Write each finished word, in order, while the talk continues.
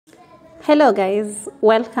Hello guys,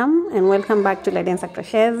 welcome and welcome back to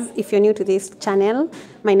ladensercrotchets. If you're new to this channel,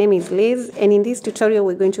 my name is Liz, and in this tutorial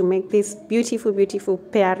we're going to make this beautiful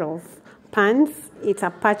pair of pants. It's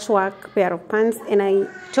a patchwork pair of pants, and I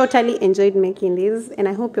totally enjoyed making this, and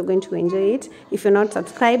I hope you're going to enjoy it. If you're not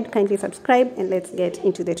subscribed, kindly subscribe, and let's get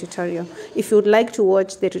into the tutorial. If you would like to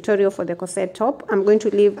watch the tutorial for the corset top, I'm going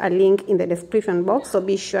to leave a link in the description box, so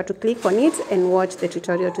be sure to click on it and watch the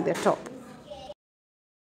tutorial to the top.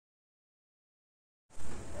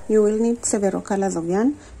 You will need several colors of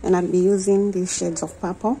yarn, and I'll be using these shades of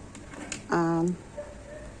purple,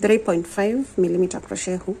 3.5 millimeter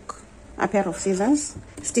crochet hook, a pair of scissors,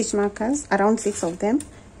 stitch markers, around 6 of them,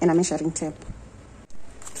 and a measuring tape.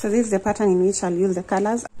 So this is the pattern in which I'll use the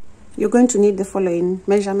colors. You're going to need the following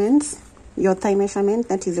measurements. Your thigh measurement,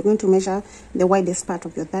 that is, you're going to measure the widest part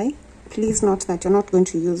of your thigh. Please note that you're not going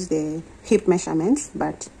to use the hip measurements,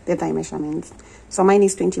 but the thigh measurements. So mine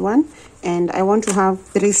is 21, and I want to have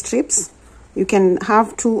 3 strips. You can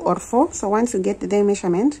have 2 or 4. So once you get the thigh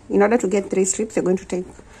measurement, in order to get 3 strips, you're going to take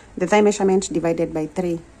the thigh measurement divided by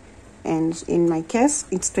 3. And in my case,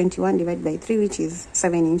 it's 21 divided by 3, which is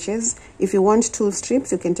 7 inches. If you want 2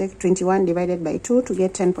 strips, you can take 21 divided by 2 to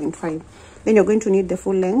get 10.5. Then you're going to need the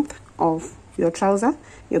full length of your trouser.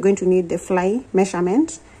 You're going to need the fly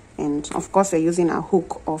measurement. And of course, we're using a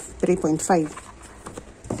hook of 3.5.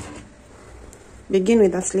 Begin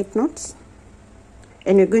with the slip knots,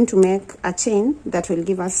 and you're going to make a chain that will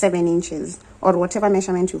give us 7 inches, or whatever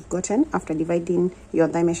measurement you've gotten after dividing your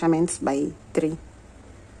thigh measurements by 3.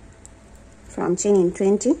 So I'm chaining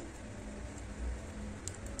 20.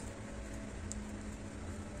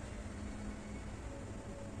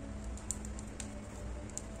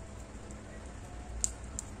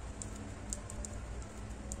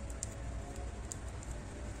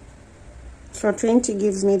 So 20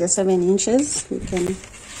 gives me the 7 inches. We can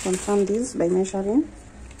confirm this by measuring.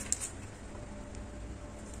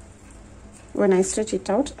 When I stretch it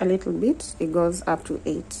out a little bit, it goes up to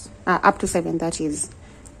 7, that is.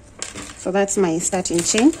 So that's my starting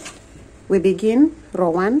chain. We begin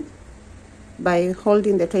row 1 by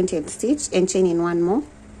holding the 20th stitch and chaining 1 more.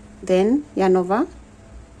 Then yarn over,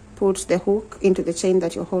 put the hook into the chain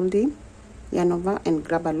that you're holding, yarn over and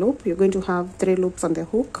grab a loop. You're going to have 3 loops on the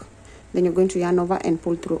hook. Then you're going to yarn over and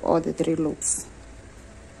pull through all the 3 loops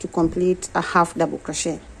to complete a half double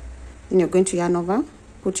crochet. Then you're going to yarn over,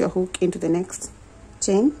 put your hook into the next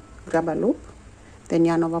chain, grab a loop, then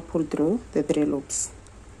yarn over, pull through the 3 loops.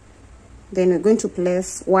 Then we're going to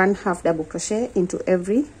place 1 half double crochet into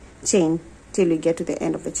every chain till you get to the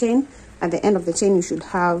end of the chain. At the end of the chain, you should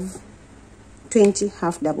have 20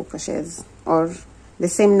 half double crochets, or the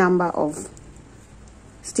same number of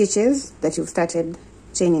stitches that you've started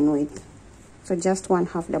chaining with. So just 1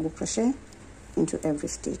 half double crochet into every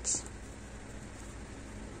stitch.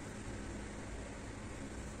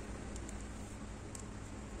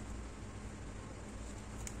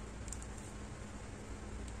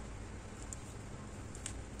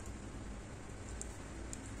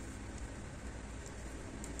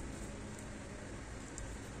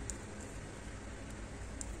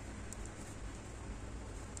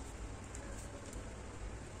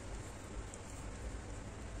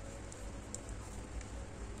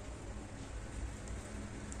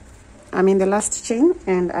 I'm in the last chain,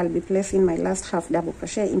 and I'll be placing my last half double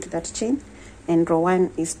crochet into that chain, and row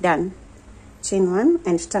 1 is done. Chain 1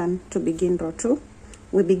 and turn to begin row 2.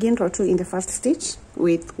 We begin row 2 in the first stitch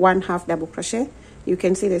with 1 half double crochet. You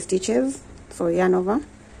can see the stitches, so yarn over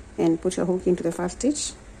and put your hook into the first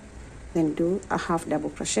stitch, then do a half double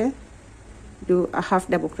crochet, do a half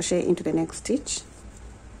double crochet into the next stitch,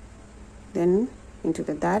 then into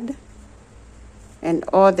the third, and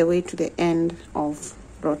all the way to the end of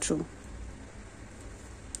row 2.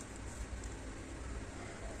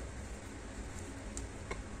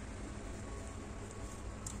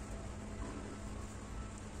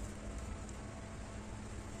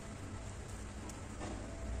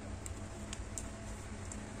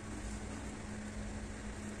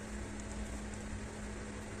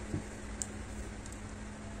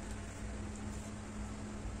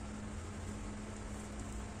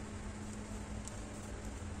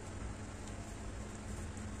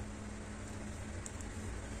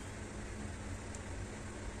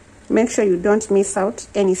 Make sure you don't miss out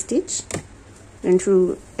any stitch, and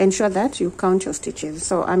to ensure that you count your stitches.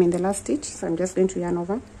 So I'm in the last stitch, so I'm just going to yarn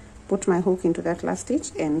over, put my hook into that last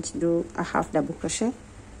stitch, and do a half double crochet.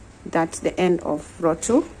 That's the end of row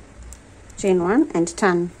 2. Chain 1 and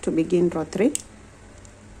turn to begin row 3.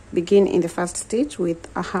 Begin in the first stitch with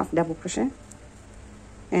a half double crochet,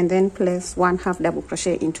 and then place 1 half double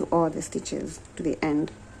crochet into all the stitches to the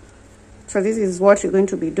end. So this is what you're going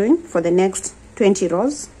to be doing for the next 20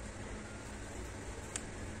 rows.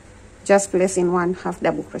 Just placing 1 half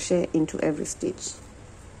double crochet into every stitch.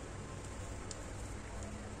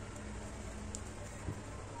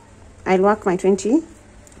 I'll work my 20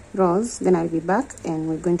 rows, then I'll be back and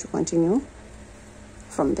we're going to continue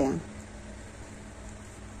from there.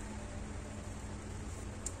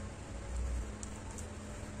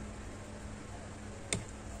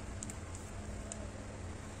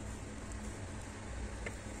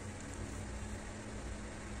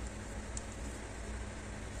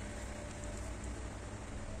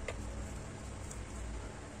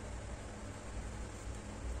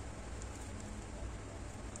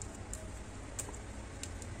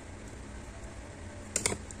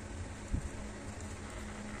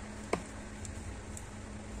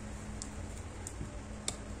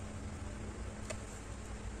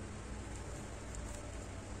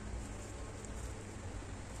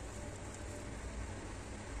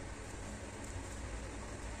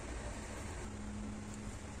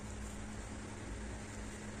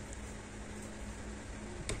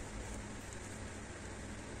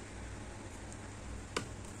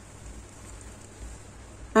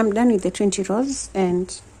 I'm done with the 20 rows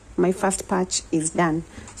and my first patch is done.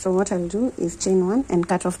 So what I'll do is chain 1 and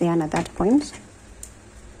cut off the yarn at that point.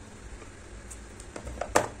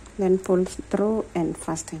 Then pull through and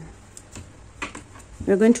fasten.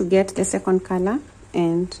 We're going to get the second color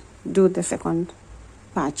and do the second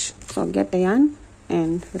patch. So get the yarn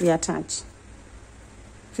and reattach.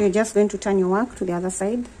 So you're just going to turn your work to the other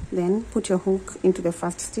side, then put your hook into the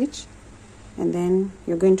first stitch, and then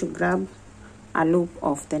you're going to grab a loop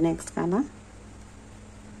of the next color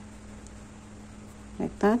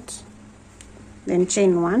like that, then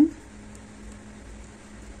chain 1.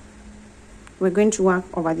 We're going to work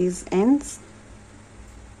over these ends.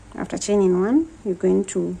 After chaining 1, you're going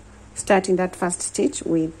to start in that first stitch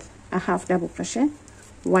with a half double crochet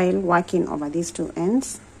while working over these 2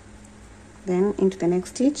 ends. Then into the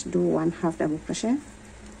next stitch, do 1 half double crochet,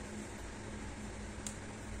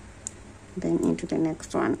 then into the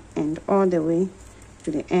next one, and all the way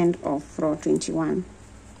to the end of row 21.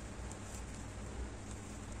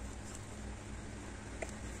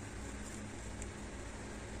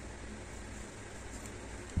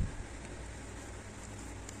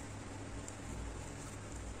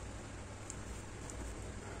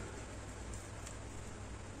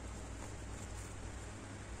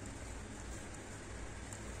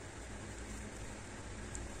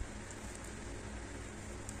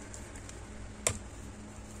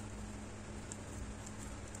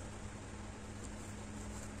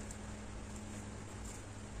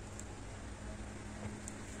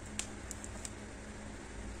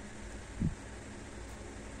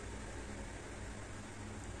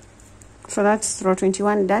 So that's row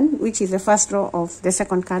 21 done, which is the first row of the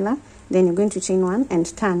second color. Then you're going to chain 1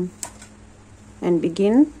 and turn and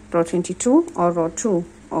begin row 22 or row 2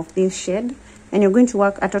 of this shade, and you're going to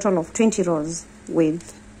work a total of 20 rows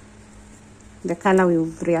with the color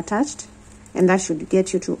we've reattached, and that should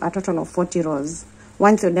get you to a total of 40 rows.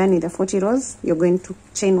 Once you're done with the 40 rows, you're going to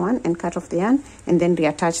chain 1 and cut off the yarn and then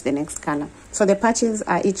reattach the next color. So the patches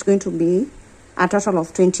are each going to be a total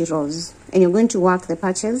of 20 rows, and you're going to work the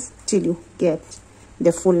patches till you get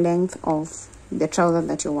the full length of the trouser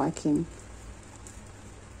that you're working.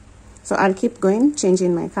 So I'll keep going,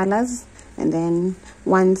 changing my colors, and then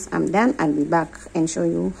once I'm done, I'll be back and show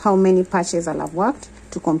you how many patches I'll have worked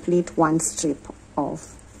to complete one strip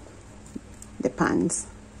of the pants.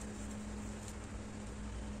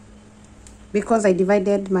 Because I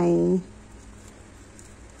divided my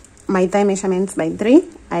thigh measurements by 3,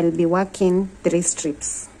 I'll be working 3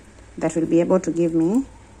 strips that will be able to give me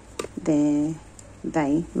the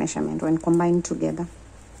thigh measurement when combined together.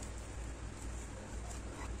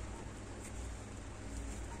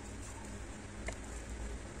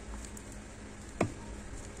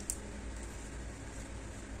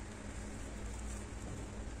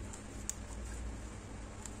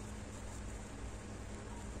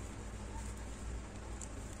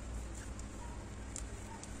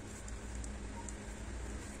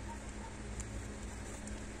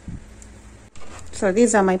 So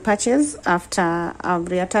these are my patches after I've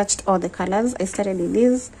reattached all the colors. I started with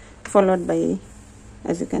these, followed by,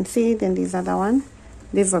 as you can see, then this other one.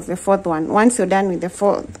 This was the 4th one. Once you're done with the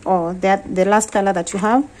 4th or the last color that you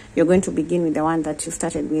have, you're going to begin with the one that you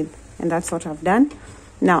started with, and that's what I've done.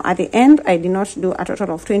 Now at the end, I did not do a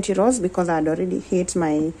total of 20 rows because I had already hit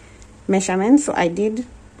my measurements. So I did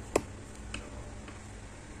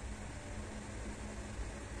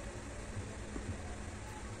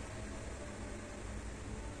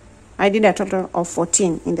I did a total of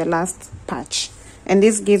 14 in the last patch, and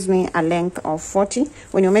this gives me a length of 40.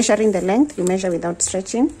 When you're measuring the length, you measure without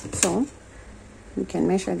stretching, so you can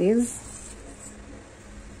measure this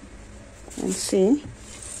and see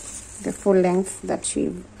the full length that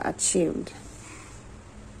you've achieved.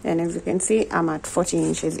 And as you can see, I'm at 40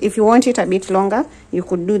 inches. If you want it a bit longer, you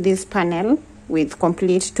could do this panel with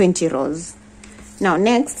complete 20 rows. Now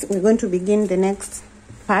next, we're going to begin the next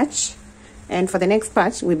patch. And for the next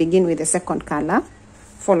patch, we begin with the second color,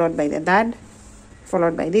 followed by the third,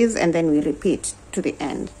 followed by this, and then we repeat to the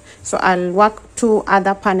end. So I'll work 2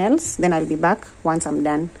 other panels, then I'll be back once I'm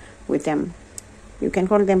done with them. You can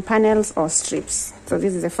call them panels or strips. So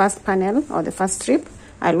this is the first panel or the first strip.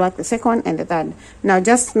 I'll work the second and the third. Now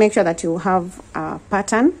just make sure that you have a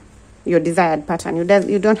pattern, your desired pattern.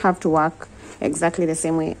 You don't have to work exactly the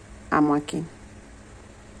same way I'm working.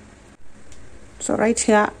 So right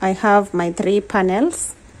here I have my 3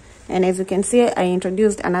 panels, and as you can see, I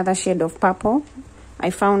introduced another shade of purple. I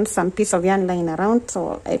found some piece of yarn lying around,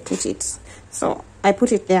 so I put it. So I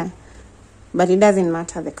put it there, but it doesn't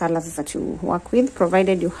matter the colors that you work with,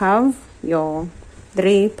 provided you have your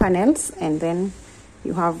 3 panels and then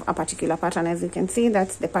you have a particular pattern. As you can see,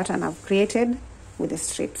 that's the pattern I've created with the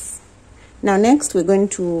strips. Now next, we're going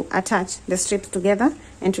to attach the strips together,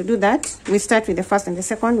 and to do that, we start with the first and the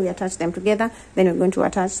second, we attach them together, then we're going to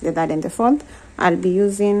attach the third and the fourth. I'll be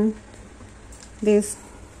using this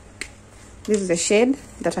is the shade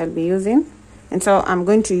that I'll be using, and so I'm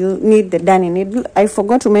going to need the darning needle. I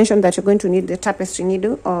forgot to mention that you're going to need the tapestry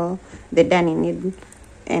needle or the darning needle,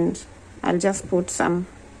 and I'll just put some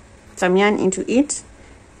yarn into it,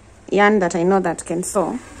 yarn that I know that can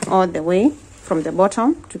sew all the way from the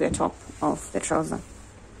bottom to the top of the trouser.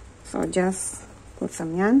 So just put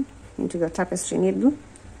some yarn into your tapestry needle.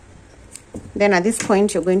 Then at this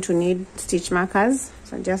point, you're going to need stitch markers.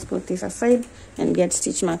 So just put this aside and get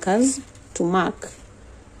stitch markers to mark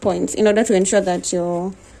points. In order to ensure that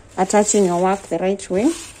you're attaching your work the right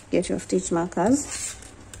way, get your stitch markers.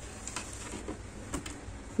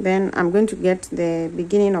 Then I'm going to get the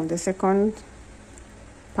beginning of the second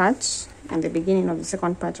patch and the beginning of the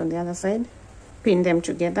second patch on the other side, pin them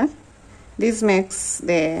together. This makes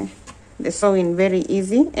the sewing very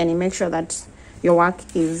easy, and you make sure that your work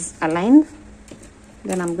is aligned.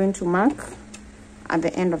 Then I'm going to mark at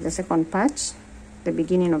the end of the second patch, the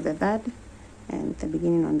beginning of the third, and the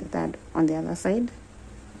beginning on the third on the other side,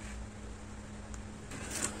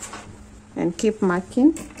 and keep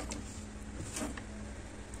marking.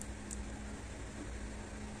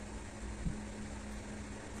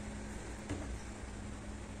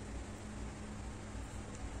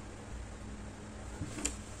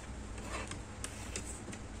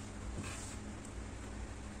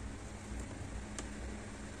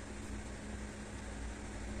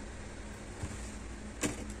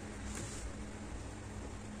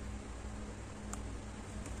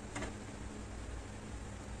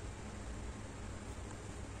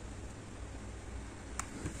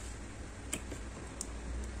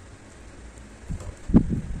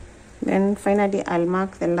 Then finally I'll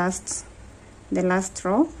mark the last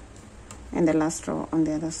row and the last row on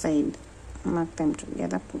the other side. Mark them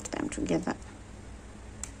together, put them together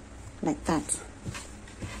like that.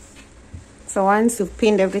 So once you've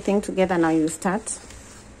pinned everything together, now you start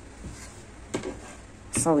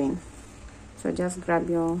sewing. So just grab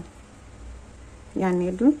your yarn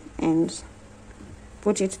needle and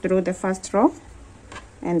put it through the first row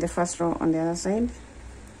and the first row on the other side.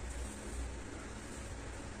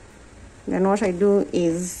 Then what I do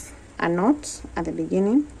is a knot at the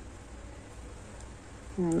beginning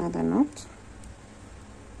and another knot.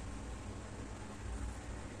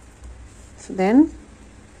 So then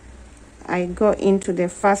I go into the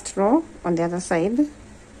first row on the other side,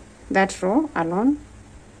 that row alone,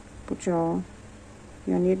 put your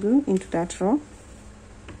needle into that row,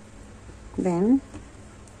 then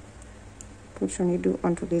put your needle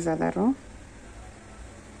onto this other row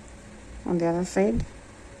on the other side,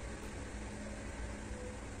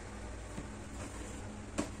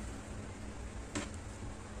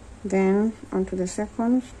 then onto the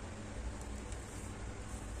second,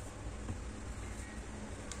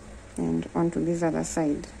 and onto this other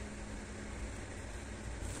side.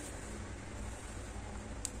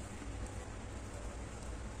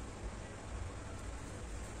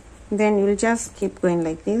 Then you'll just keep going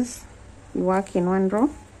like this. You work in one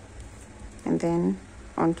row and then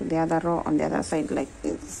onto the other row on the other side like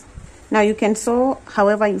this. Now you can sew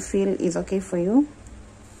however you feel is okay for you.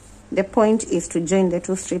 The point is to join the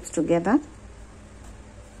two strips together,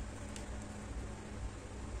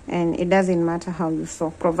 and it doesn't matter how you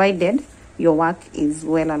sew, provided your work is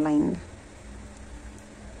well aligned.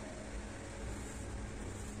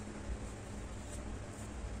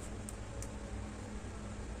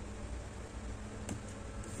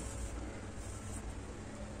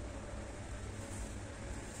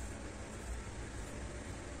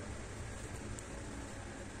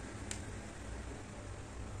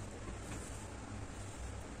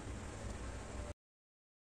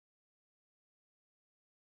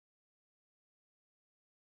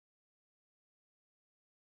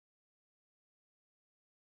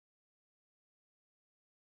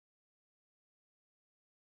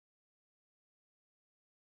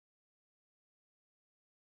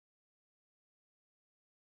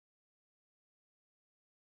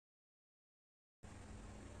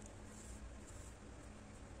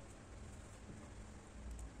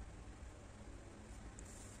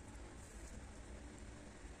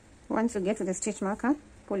 Once you get to the stitch marker,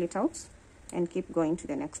 pull it out and keep going to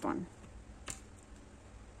the next one.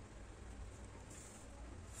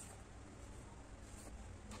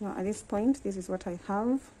 Now at this point, this is what I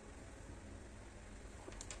have.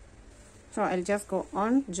 So I'll just go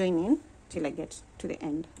on joining till I get to the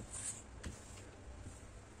end.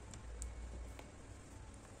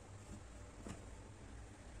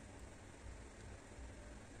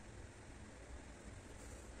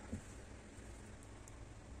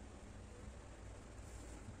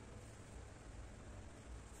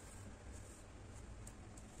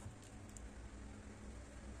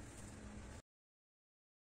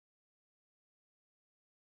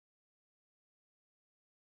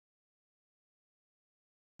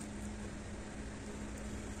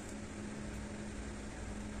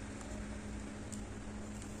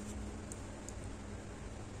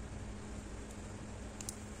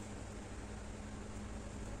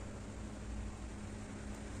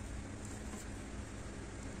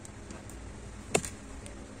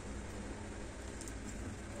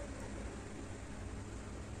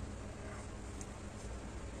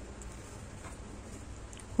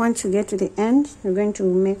 Once you get to the end, you're going to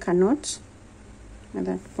make a knot at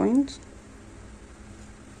that point.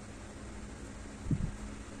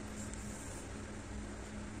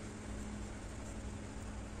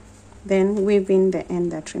 Then weave in the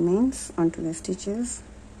end that remains onto the stitches.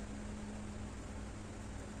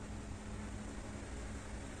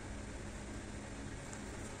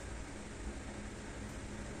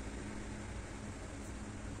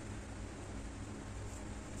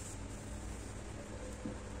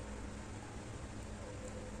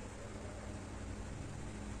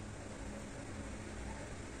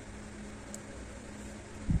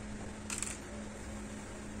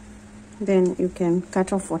 Then you can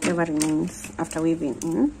cut off whatever remains after weaving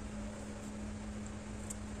in.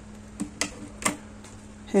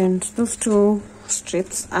 And those two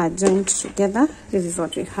strips are joined together. This is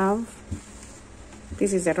what we have.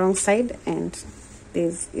 This is the wrong side and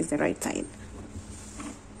this is the right side.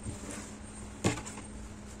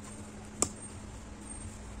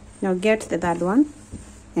 Now get the third one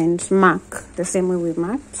and mark the same way we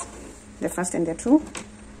marked the first and the two.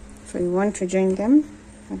 So you want to join them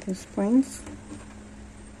at these points.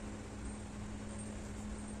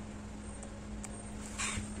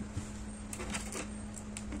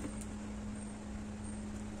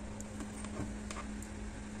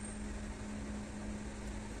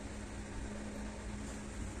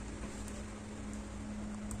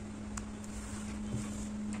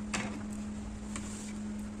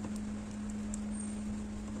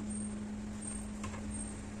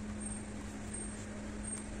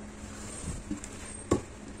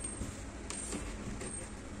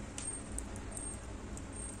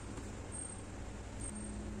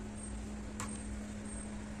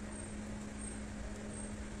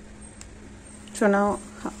 So now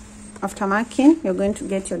after marking, you're going to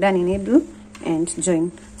get your darning needle and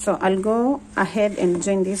join. So I'll go ahead and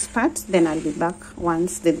join this part, then I'll be back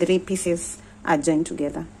once the three pieces are joined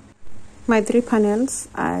together. My three panels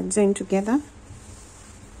are joined together.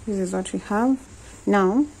 This is what we have.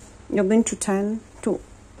 Now you're going to turn to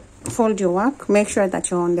fold your work. Make sure that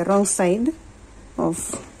you're on the wrong side of,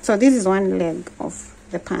 so this is one leg of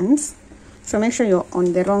the pants, so make sure you're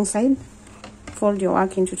on the wrong side. Fold your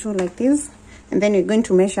work into two like this, and then you're going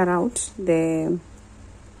to measure out the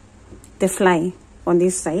fly on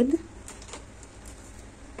this side.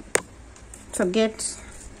 So get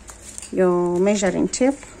your measuring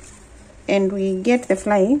tape, and we get the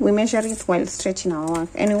fly, we measure it while stretching our work,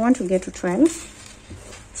 and we want to get to 12.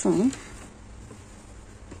 So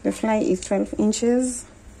the fly is 12 inches.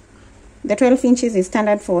 The 12 inches is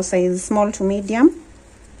standard for size small to medium.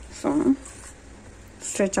 So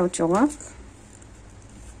stretch out your work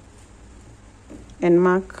and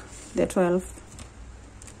mark the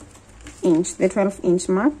 12-inch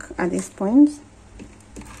mark at this point.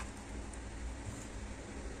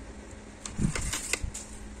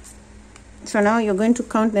 So now you're going to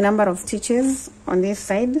count the number of stitches on this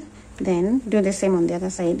side, then do the same on the other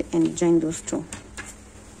side and join those two.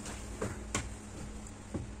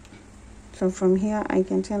 So from here I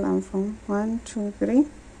can tell I'm from 1, 2, 3,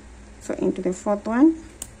 so into the fourth one,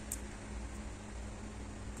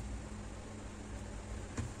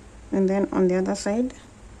 and then on the other side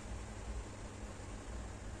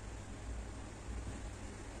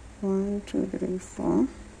 1, 2, 3, 4,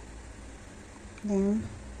 then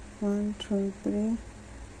 1, 2, 3,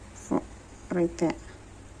 4 right there.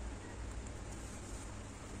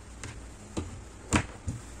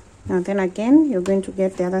 Now then again you're going to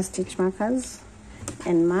get the other stitch markers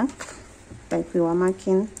and mark like we were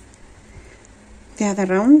marking the other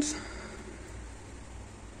round.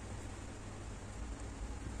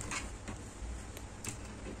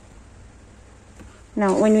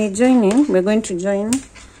 Now when we're joining, we're going to join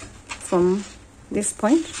from this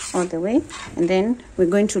point all the way, and then we're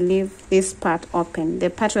going to leave this part open. The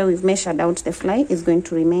part where we've measured out the fly is going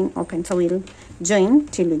to remain open, so we'll join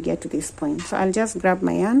till we get to this point. So I'll just grab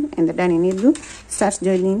my yarn and the darning needle, start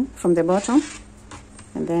joining from the bottom,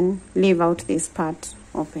 and then leave out this part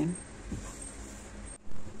open.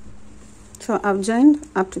 So I've joined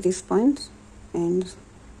up to this point, and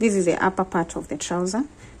this is the upper part of the trouser.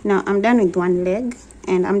 Now I'm done with one leg,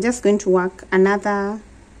 and I'm just going to work another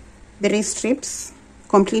 3 strips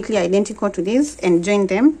completely identical to this and join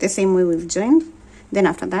them the same way we've joined. Then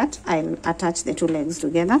after that I'll attach the 2 legs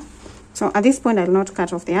together. So at this point I'll not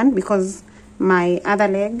cut off the yarn because my other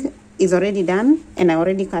leg is already done and I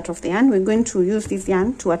already cut off the yarn. We're going to use this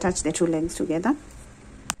yarn to attach the 2 legs together.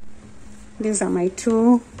 These are my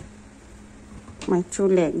two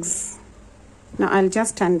legs. Now I'll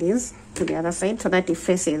just turn this to the other side so that it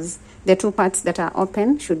faces, the 2 parts that are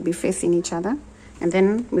open should be facing each other. And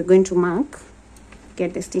then we're going to mark,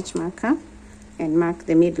 get the stitch marker and mark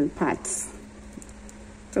the middle parts.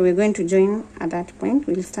 So we're going to join at that point.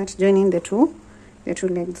 We'll start joining the two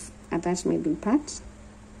legs at that middle part,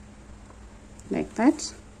 like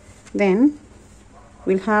that. Then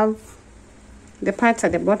we'll have the parts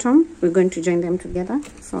at the bottom, we're going to join them together.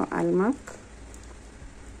 So I'll mark.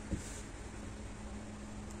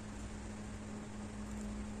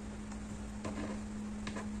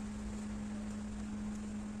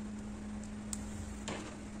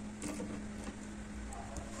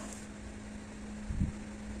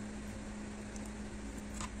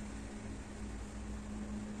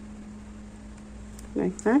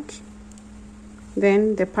 Like that.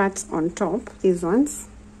 Then the parts on top, these ones,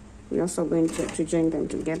 we're also going to join them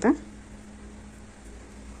together.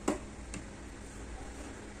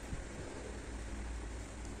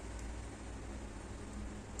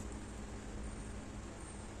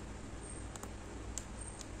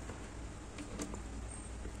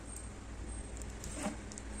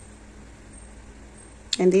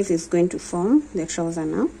 And this is going to form the trouser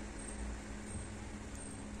now.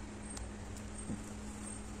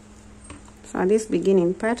 So at this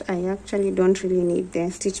beginning part, I actually don't really need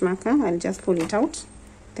the stitch marker. I'll just pull it out.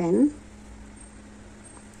 Then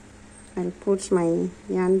I'll put my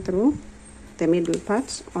yarn through the middle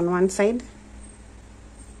part on one side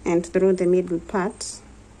and through the middle part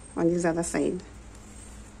on this other side.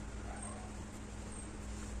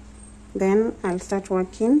 Then I'll start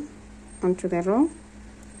working onto the row,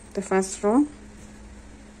 the first row,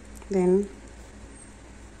 then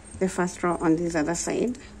the first row on this other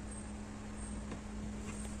side.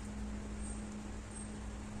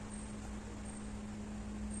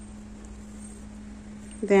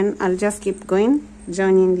 Then I'll just keep going,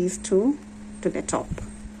 joining these two to the top.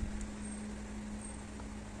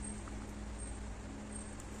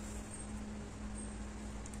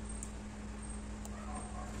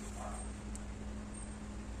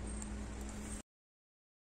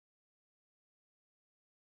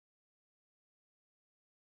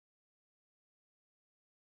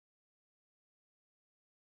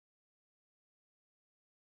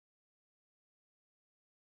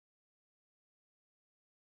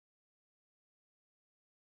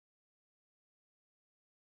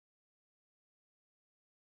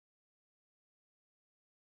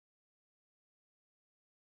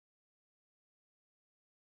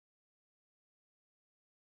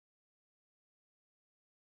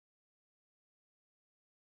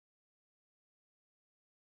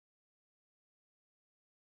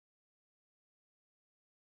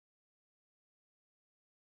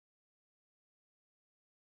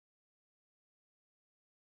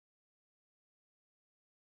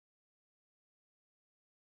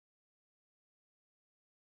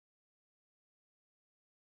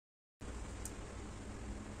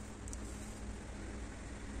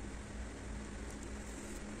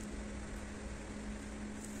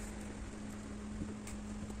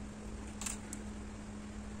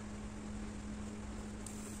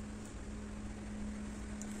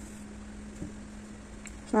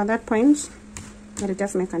 So at that point, I'll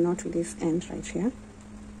just make a knot with this end right here.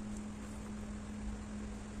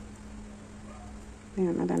 Then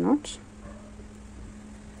another knot.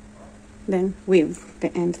 Then weave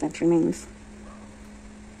the end that remains.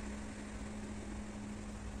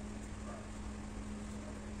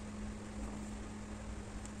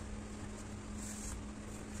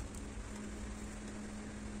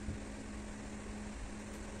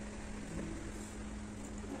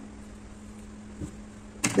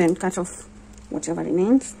 Then cut off whatever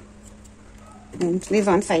remains, and this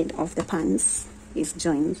one side of the pants is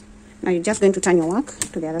joined. Now you're just going to turn your work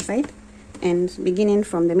to the other side, and beginning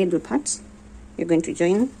from the middle part, you're going to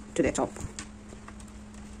join to the top.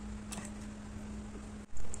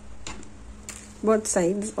 Both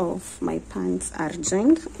sides of my pants are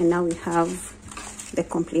joined, and now we have the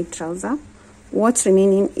complete trouser. What's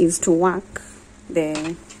remaining is to work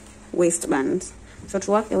the waistband. So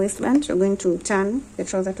to work the waistband, you're going to turn the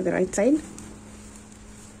trouser to the right side.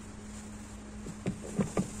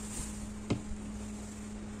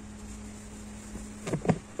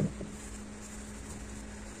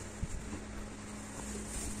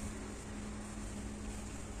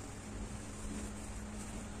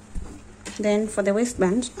 Then for the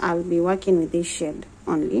waistband, I'll be working with this shade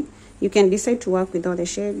only. You can decide to work with all the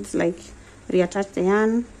shades, like reattach the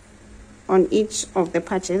yarn. On each of the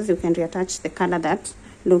patches, you can reattach the color that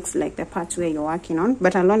looks like the patch where you're working on,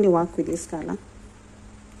 but I'll only work with this color.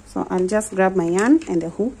 So I'll just grab my yarn and the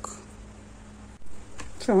hook.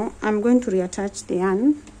 So I'm going to reattach the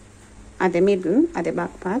yarn at the middle, at the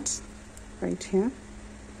back part, right here,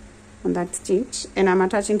 on that stitch, and I'm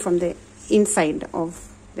attaching from the inside of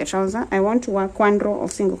the trouser. I want to work one row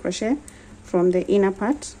of single crochet from the inner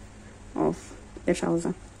part of the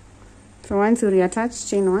trouser. So once you reattach,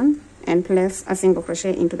 chain one and place a single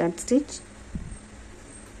crochet into that stitch.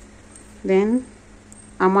 Then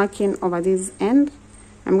I'm working over this end.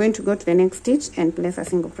 I'm going to go to the next stitch and place a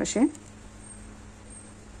single crochet.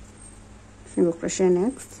 Single crochet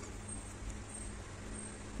next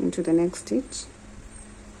into the next stitch,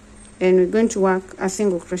 and we're going to work a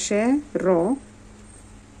single crochet row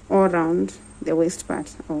all around the waist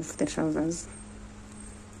part of the trousers.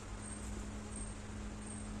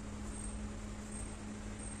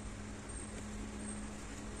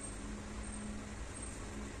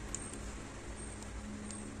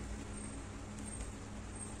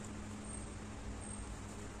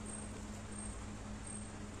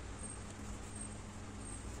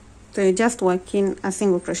 So you're just working a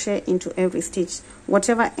single crochet into every stitch.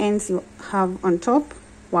 Whatever ends you have on top,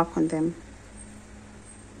 work on them.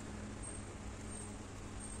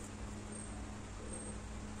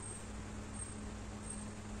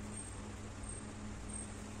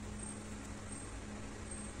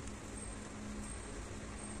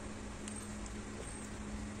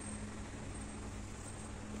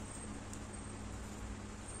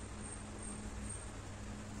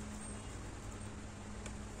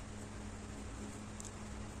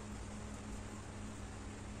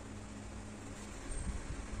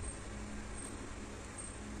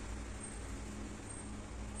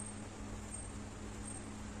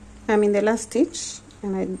 I'm in the last stitch,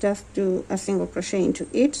 and I just do a single crochet into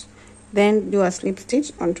it, then do a slip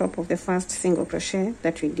stitch on top of the first single crochet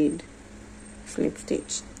that we did. Slip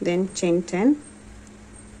stitch, then chain 10,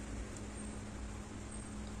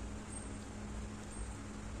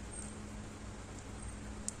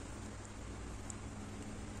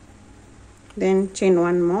 then chain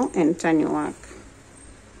one more and turn your work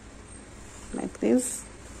like this.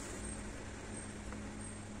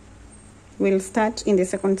 We'll start in the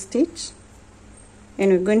second stitch,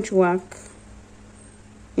 and we're going to work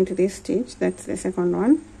into this stitch. That's the second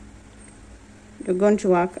one. We're going to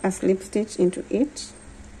work a slip stitch into it.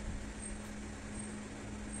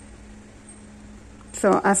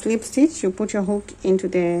 So a slip stitch, you put your hook into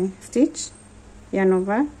the stitch, yarn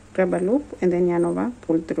over, grab a loop, and then yarn over,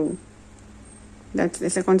 pull through. That's the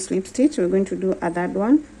second slip stitch. We're going to do a third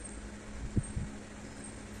one.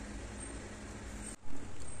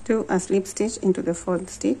 Do a slip stitch into the fourth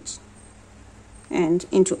stitch and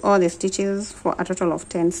into all the stitches for a total of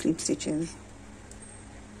 10 slip stitches.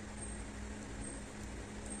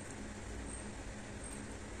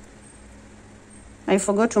 I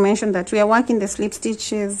forgot to mention that we are working the slip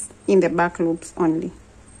stitches in the back loops only.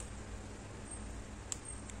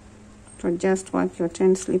 So just work your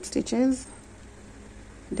 10 slip stitches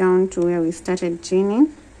down to where we started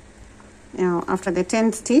chaining. Now after the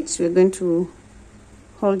 10th stitch, we're going to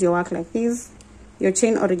hold your work like this. Your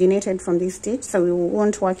chain originated from this stitch, so we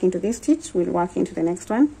won't work into this stitch, we'll work into the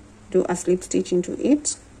next one. Do a slip stitch into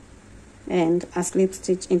it and a slip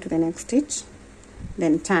stitch into the next stitch,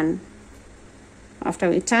 then turn. After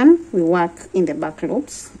we turn, we work in the back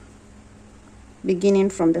loops, beginning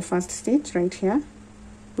from the first stitch right here.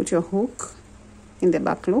 Put your hook in the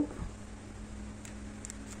back loop,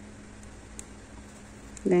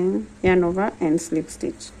 then yarn over and slip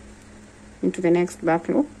stitch into the next back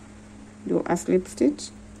loop. Do a slip stitch,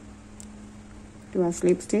 do a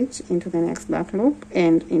slip stitch into the next back loop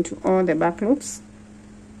and into all the back loops.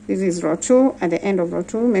 This is row 2. At the end of row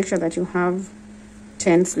 2, make sure that you have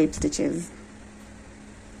 10 slip stitches.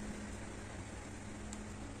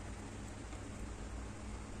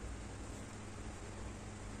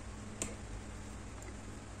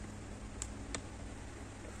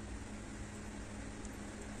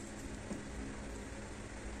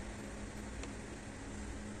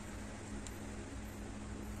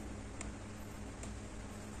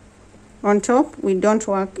 On top, we don't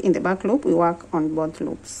work in the back loop, we work on both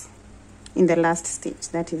loops in the last stitch,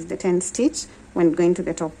 that is the 10th stitch when going to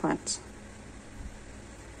the top part.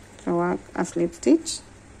 So work a slip stitch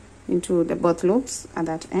into the both loops at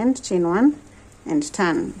that end, chain 1 and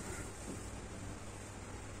turn.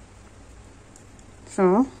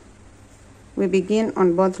 So we begin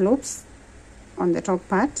on both loops on the top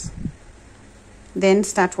part, then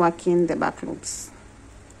start working the back loops.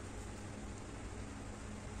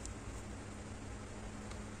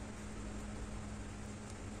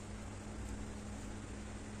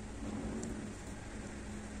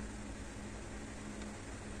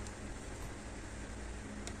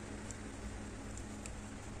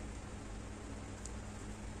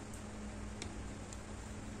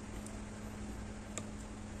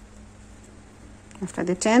 After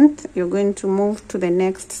the 10th, you're going to move to the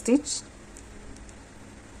next stitch.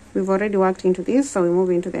 We've already worked into this, so we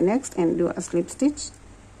move into the next and do a slip stitch.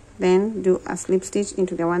 Then do a slip stitch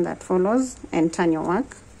into the one that follows and turn your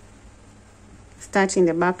work. Start in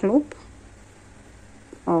the back loop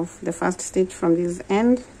of the first stitch from this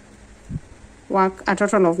end. Work a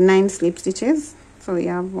total of 9 slip stitches. So we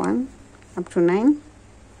have 1 up to 9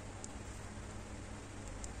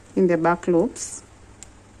 in the back loops.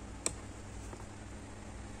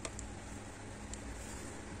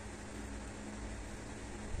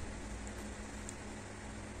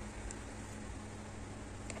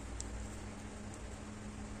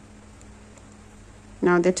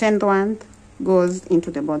 Now the 10th one goes into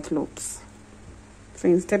the both loops. So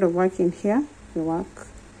instead of working here, we work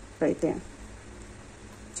right there.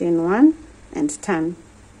 Chain 1 and turn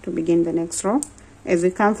to begin the next row. As we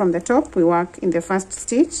come from the top, we work in the first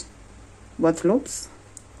stitch, both loops.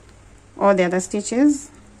 All the other stitches,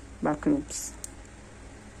 back loops.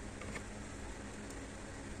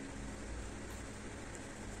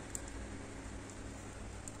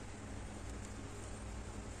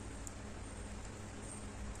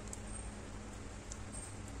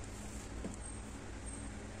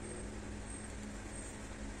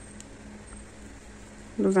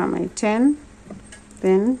 Those are my 10.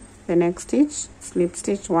 Then the next stitch, slip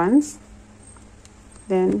stitch once,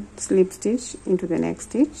 then slip stitch into the next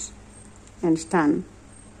stitch and turn.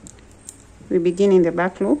 We begin in the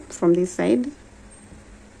back loop from this side.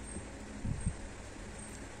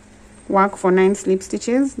 Work for 9 slip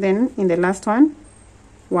stitches, then in the last one,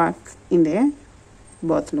 work in the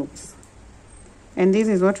both loops. And this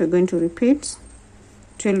is what we're going to repeat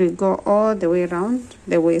till we go all the way around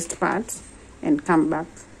the waist part and come back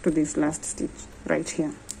to this last stitch right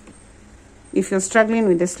here. If you're struggling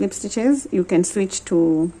with the slip stitches, you can switch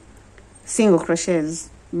to single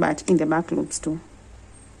crochets, but in the back loops too.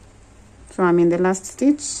 So I'm in the last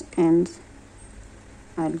stitch and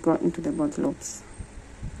I'll go into the both loops.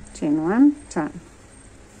 Chain 1, turn,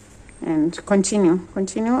 and continue.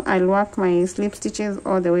 I'll work my slip stitches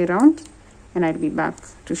all the way around and I'll be back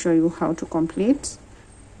to show you how to complete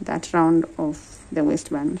that round of the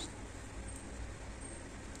waistband.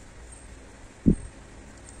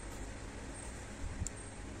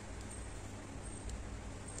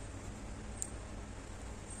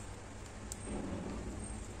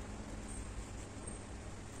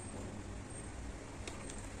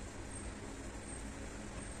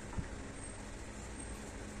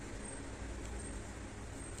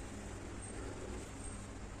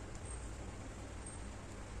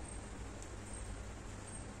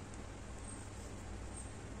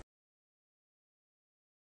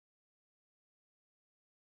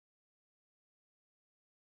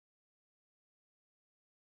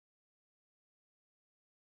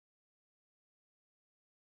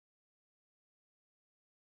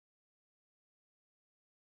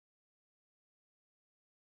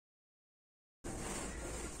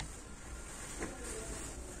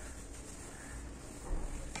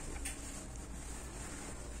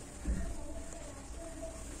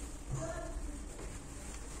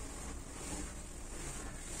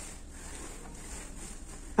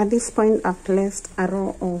 At this point, I've placed a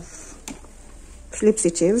row of slip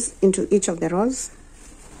stitches into each of the rows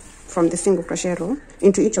from the single crochet row,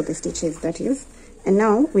 into each of the stitches, that is. And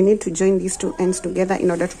now we need to join these two ends together in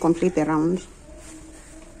order to complete the round.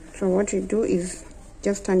 So what you do is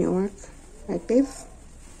just turn your work like this,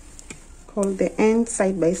 hold the ends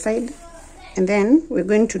side by side, and then we're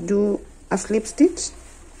going to do a slip stitch.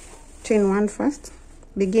 Chain one first,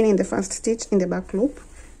 begin in the first stitch in the back loop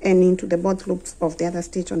and into the both loops of the other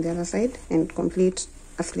stitch on the other side, and complete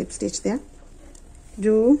a slip stitch there.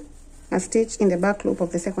 Do a stitch in the back loop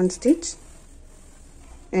of the second stitch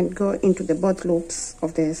and go into the both loops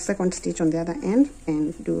of the second stitch on the other end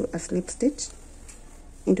and do a slip stitch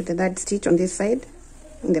into the third stitch on this side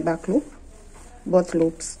in the back loop, both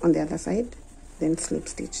loops on the other side, then slip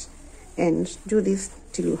stitch, and do this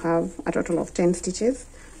till you have a total of 10 stitches.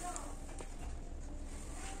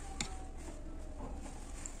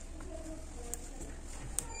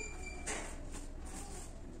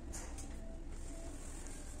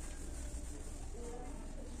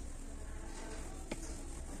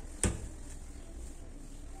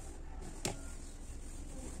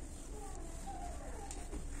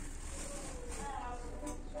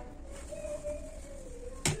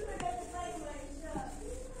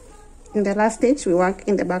 In the last stitch, we work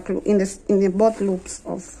in the back loop, in the both loops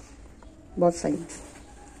of both sides.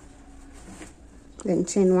 Then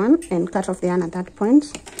chain one and cut off the yarn at that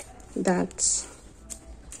point. That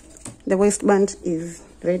the waistband is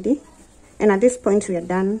ready, and at this point we are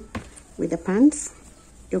done with the pants.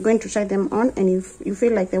 You're going to try them on, and if you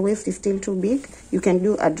feel like the waist is still too big, you can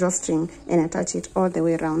do a drawstring and attach it all the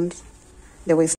way around the waist.